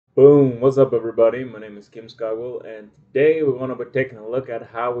Boom! What's up, everybody? My name is Kim Skywell, and today we're going to be taking a look at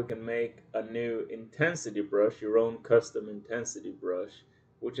how we can make a new intensity brush, your own custom intensity brush,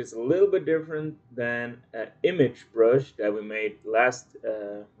 which is a little bit different than an image brush that we made last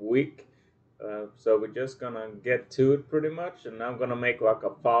week. So we're just gonna get to it pretty much, and I'm gonna make like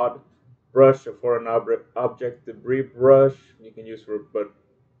a FOD brush for an object debris brush. You can use for, but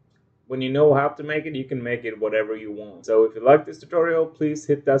when you know how to make it, you can make it whatever you want. So if you like this tutorial, please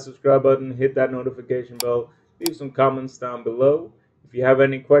hit that subscribe button, hit that notification bell, leave some comments down below. If you have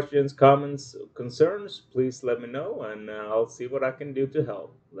any questions, comments, concerns, please let me know, and I'll see what I can do to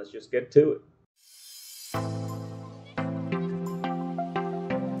help. Let's just get to it.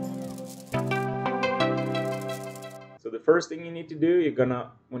 So the first thing you need to do,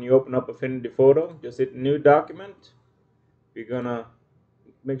 when you open up Affinity Photo, just hit New Document. You're gonna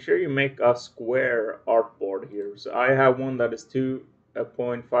make sure you make a square artboard here. So I have one that is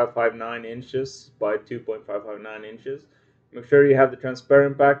 2.559 inches by 2.559 inches. Make sure you have the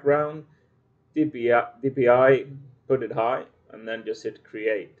transparent background, DPI, put it high, and then just hit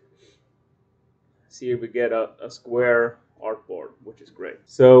create. See, here we get a square artboard, which is great.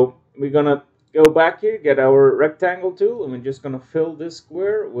 So we're gonna go back here, get our rectangle tool, and we're just gonna fill this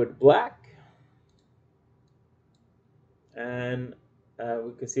square with black. And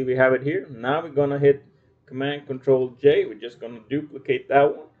we can see we have it here. Now we're gonna hit Command Control J. We're just gonna duplicate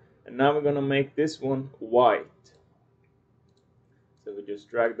that one, and now we're gonna make this one white. So we just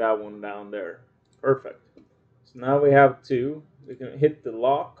drag that one down there. Perfect. So now we have two. We can hit the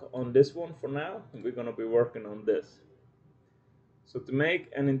lock on this one for now, and we're gonna be working on this. So to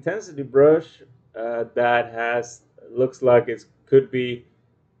make an intensity brush that looks like it could be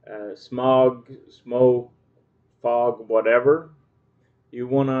smog, smoke, fog, whatever, you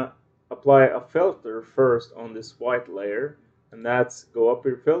want to apply a filter first on this white layer, and that's go up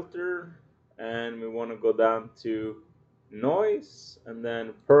your filter, and we want to go down to noise, and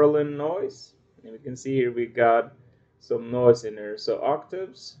then Perlin noise, and you can see here we got some noise in there. So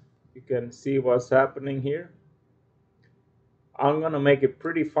octaves, you can see what's happening here. I'm gonna make a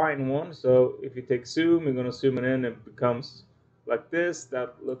pretty fine one, so if you take zoom, you're gonna zoom it in, it becomes like this.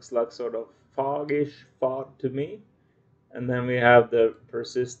 That looks like sort of foggish fog to me. And then we have the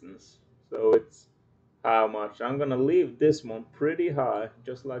persistence, so it's how much. I'm gonna leave this one pretty high,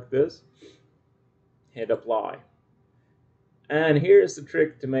 just like this. Hit apply. And here's the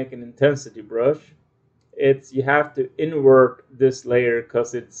trick to make an intensity brush. You have to invert this layer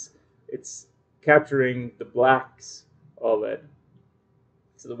because it's capturing the blacks of it.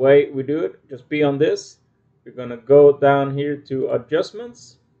 So the way we do it, just be on this. We're gonna go down here to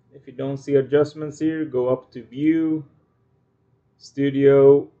adjustments. If you don't see adjustments here, go up to view,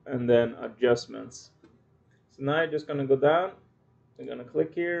 studio, and then adjustments. So now you're just gonna go down. You're gonna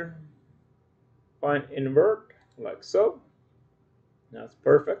click here, find invert, like so. That's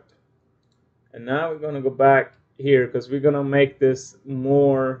perfect. And now we're gonna go back here because we're gonna make this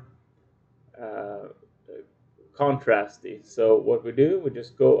more contrasty. So what we do, we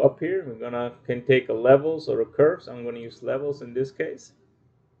just go up here. Can take a levels or a curve. So I'm gonna use levels in this case.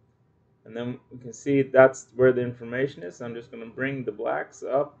 And then we can see that's where the information is. I'm just going to bring the blacks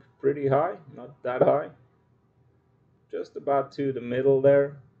up pretty high, not that high, just about to the middle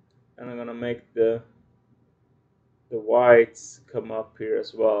there. And I'm going to make the whites come up here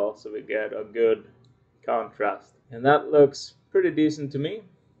as well, so we get a good contrast. And that looks pretty decent to me.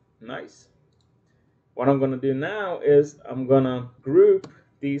 Nice. What I'm going to do now is I'm going to group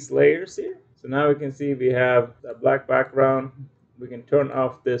these layers here. So now we can see we have a black background. We can turn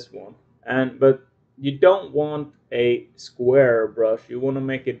off this one. But you don't want a square brush. You want to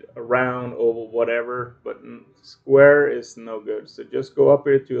make it a round, oval, whatever, but square is no good. So just go up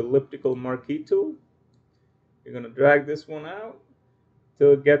here to elliptical marquee tool. You're going to drag this one out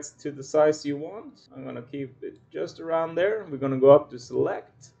till it gets to the size you want. I'm going to keep it just around there. We're going to go up to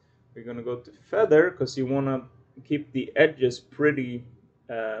select. We're going to go to feather because you want to keep the edges pretty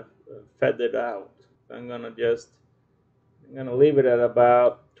feathered out. So I'm going to leave it at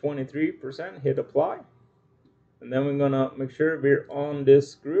about 23%, hit apply. And then we're gonna make sure we're on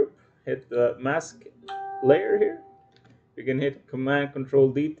this group, hit the mask layer here. You can hit Command Control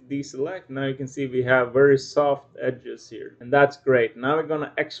D to deselect. Now you can see we have very soft edges here, and that's great. Now we're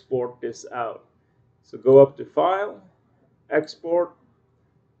gonna export this out. So go up to File, Export,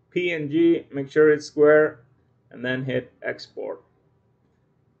 PNG, make sure it's square, and then hit Export.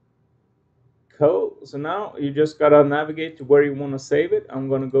 Cool. So now you just gotta navigate to where you want to save it. I'm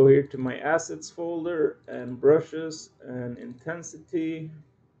gonna go here to my assets folder and brushes and intensity,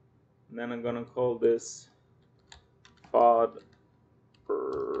 and then I'm gonna call this FOD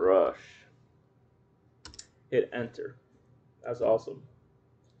brush. hit enter. That's awesome.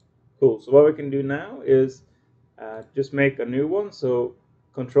 Cool. So what we can do now is just make a new one. So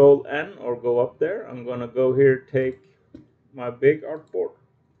Control N or go up there. I'm gonna go here, take my big artboard.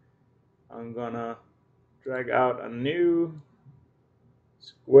 I'm gonna drag out a new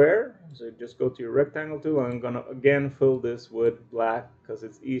square. So just go to your rectangle tool. I'm gonna again fill this with black because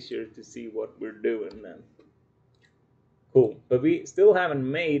it's easier to see what we're doing then. Cool. But we still haven't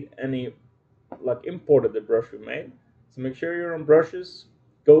made any, like imported the brush we made. So make sure you're on brushes.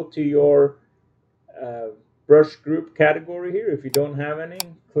 Go to your brush group category here. If you don't have any,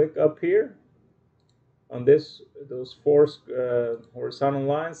 click up here on those four horizontal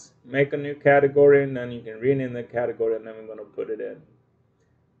lines. Make a new category, and then you can rename the category, and then we're going to put it in.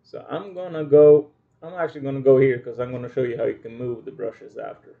 So I'm actually going to go here because I'm going to show you how you can move the brushes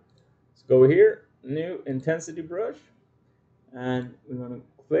after. So go here, new intensity brush, and we're going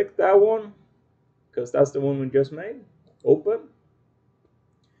to click that one because that's the one we just made. Open.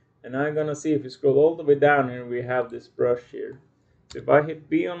 And I'm gonna see, if you scroll all the way down here, we have this brush here. So if I hit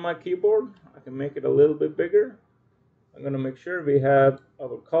B on my keyboard, I can make it a little bit bigger. I'm gonna make sure we have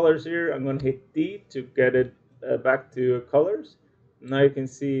our colors here. I'm gonna hit D to get it back to colors. Now you can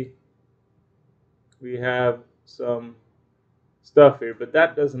see we have some stuff here, but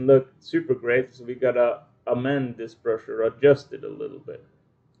that doesn't look super great, so we gotta amend this brush or adjust it a little bit.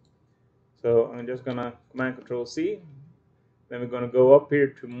 So I'm just gonna Command Control C. Then we're gonna go up here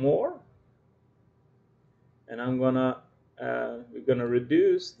to more, and we're gonna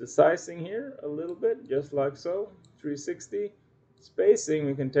reduce the sizing here a little bit, just like so. 360. Spacing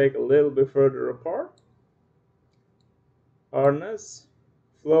we can take a little bit further apart. Hardness,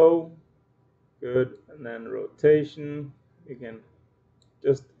 flow, good, and then rotation. You can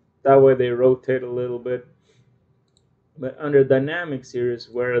just that way they rotate a little bit. But under dynamics here is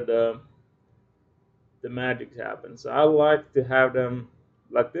where the magic happens. So I like to have them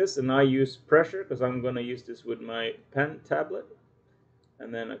like this, and I use pressure because I'm going to use this with my pen tablet.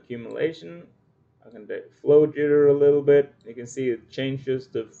 And then accumulation, I can take flow jitter a little bit. You can see it changes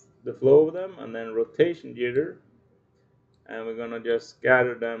the flow of them. And then rotation jitter, and we're going to just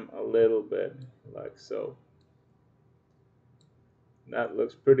scatter them a little bit like so. That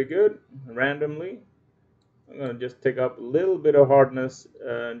looks pretty good. Randomly, I'm going to just take up a little bit of hardness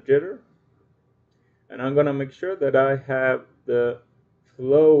jitter, and I'm going to make sure that I have the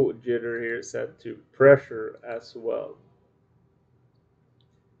flow jitter here set to pressure as well.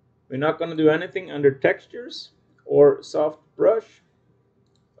 We're not going to do anything under textures or soft brush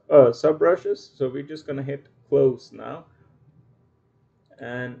sub brushes, so we're just going to hit close now.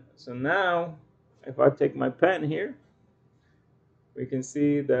 And so now if I take my pen here, we can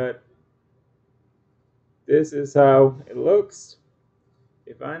see that this is how it looks.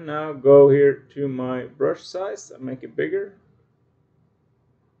 If I now go here to my brush size and make it bigger,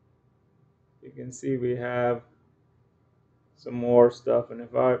 you can see we have some more stuff, and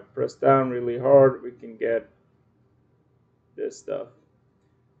if I press down really hard, we can get this stuff.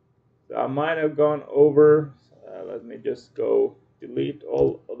 So I might have gone over. Let me just go delete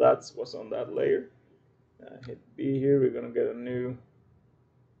all of that's what's on that layer. Hit B here. We're gonna get a new.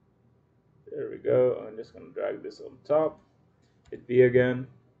 There we go. I'm just gonna drag this on top. Hit B again.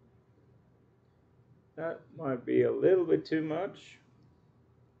 That might be a little bit too much.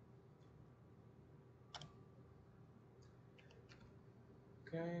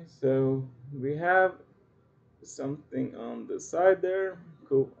 Okay, so we have something on the side there.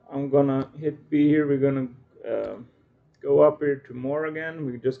 Cool. I'm gonna hit B here. We're gonna go up here to more again.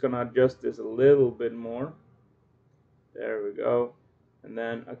 We're just gonna adjust this a little bit more. There we go. And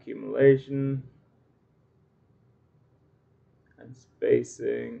then accumulation and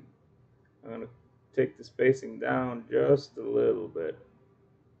spacing. I'm gonna take the spacing down just a little bit,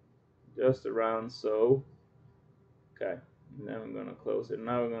 just around so. Okay, and then I'm gonna close it.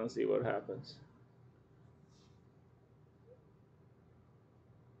 Now we're gonna see what happens.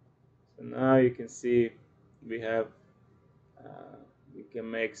 So now you can see we have we can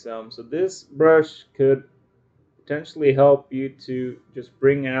make some. So this brush could potentially help you to just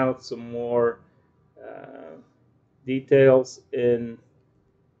bring out some more details in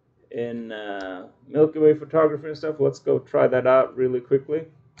Milky Way photography and stuff. Let's go try that out really quickly.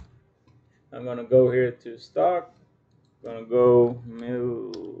 I'm gonna go here to stock. I'm gonna go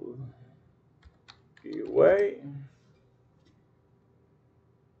Milky Way.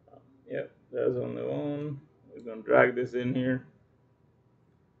 Yep, there's only one. We're gonna drag this in here.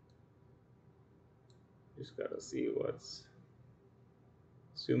 Just gotta see what's.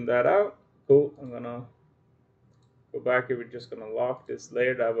 Zoom that out. Cool. I'm gonna go back here. We're just gonna lock this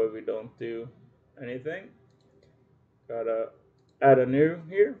layer. That way we don't do anything. gotta add a new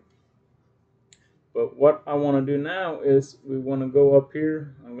here. But what I want to do now is we want to go up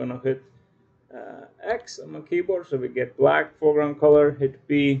here. I'm gonna hit X on my keyboard so we get black foreground color. Hit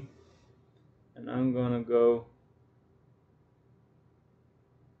B, and I'm gonna go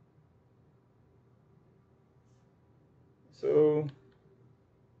so.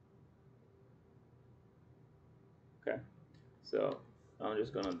 Okay, so I'm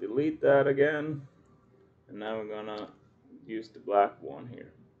just gonna delete that again, and now we're gonna use the black one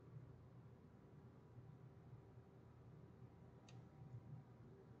here.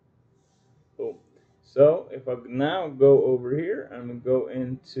 Boom. So if I now go over here and go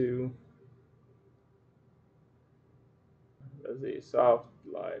into, let's see, soft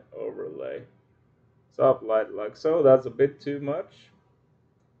light overlay, soft light like so. That's a bit too much.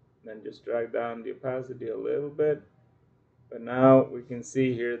 Then just drag down the opacity a little bit. But now we can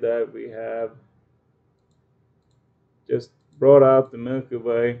see here that we have just brought out the Milky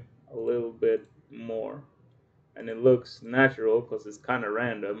Way a little bit more, and it looks natural because it's kind of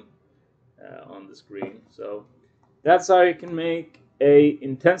random on the screen. So that's how you can make a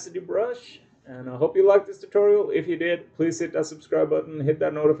intensity brush. And I hope you liked this tutorial. If you did, please hit that subscribe button, hit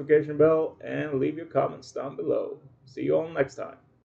that notification bell, and leave your comments down below. See you all next time.